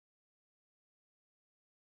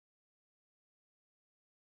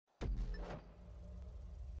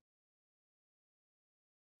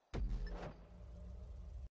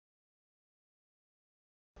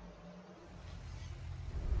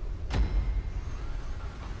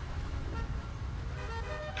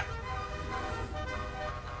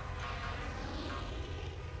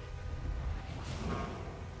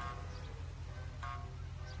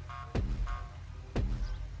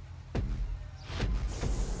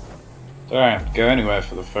Don't have to go anywhere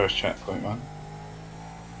for the first checkpoint, man.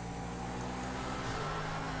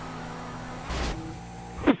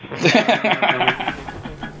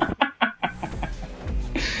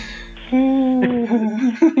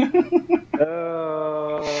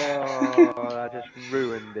 Oh, I just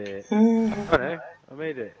ruined it. Oh no, I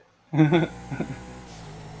made it.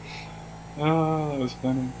 Oh, that was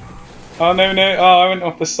funny. Oh no, no, oh, I went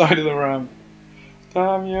off the side of the ramp.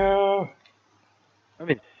 Damn you! I'm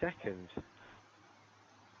in second.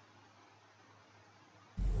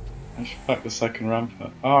 I should back the second ramp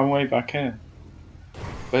up. Oh, I'm way back in.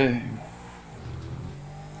 Boom.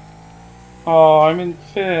 Oh, I'm in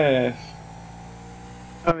fifth.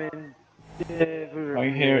 I'm in. I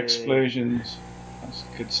hear explosions. That's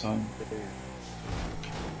a good sign.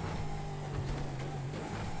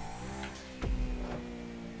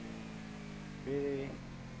 Really?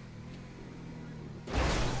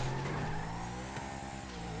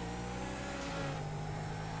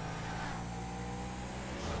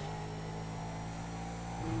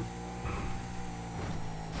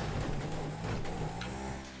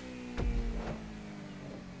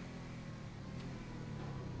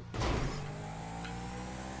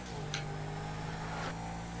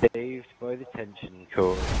 Saved by the tension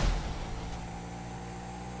cord.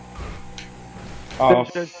 Oh,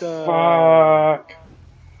 fuck!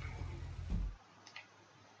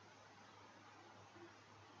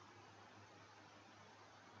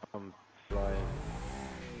 I'm flying.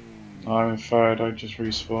 I'm in third, I just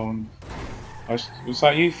respawned. Was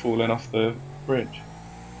that you falling off the bridge?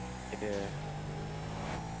 Yeah.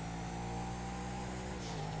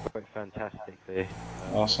 Quite fantastically.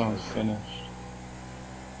 Oh, someone's finished.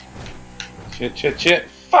 Shit, shit, shit!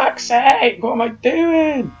 Fuck's sake! What am I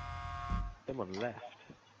doing? Someone left.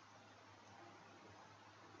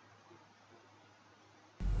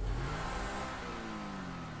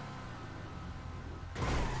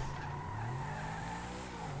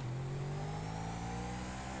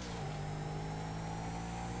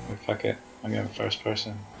 Oh, fuck it. I'm going first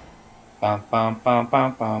person. Bam bam bam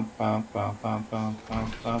bam bam bam bam bam bam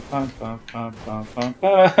bam bam bam bam bam bam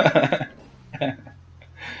bam.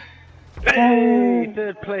 Hey,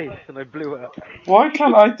 third place, and I blew up. Why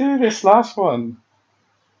can't I do this last one?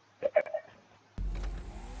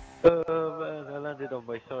 Oh man, I landed on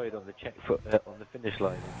my side on the on the finish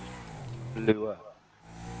line and just blew up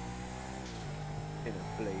in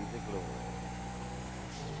a blaze of glory.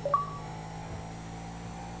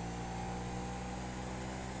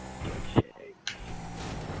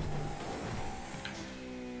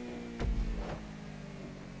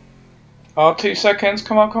 Oh, 2 seconds.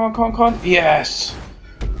 Come on, come on, come on, come on. Yes!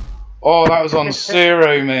 Oh, that was on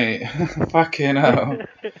 0, mate. Fucking hell.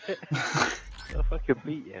 I fucking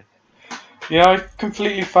beat you. Yeah, I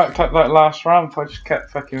completely fucked up that last ramp. I just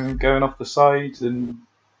kept fucking going off the sides and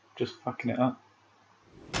just fucking it up.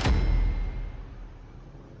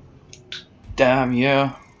 Damn,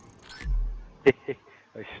 yeah.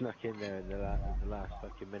 I snuck in there in the last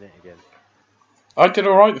fucking minute again. I did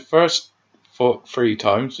alright the first 3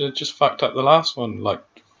 times. I just fucked up the last one like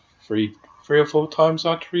three or four times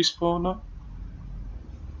I had to respawn up.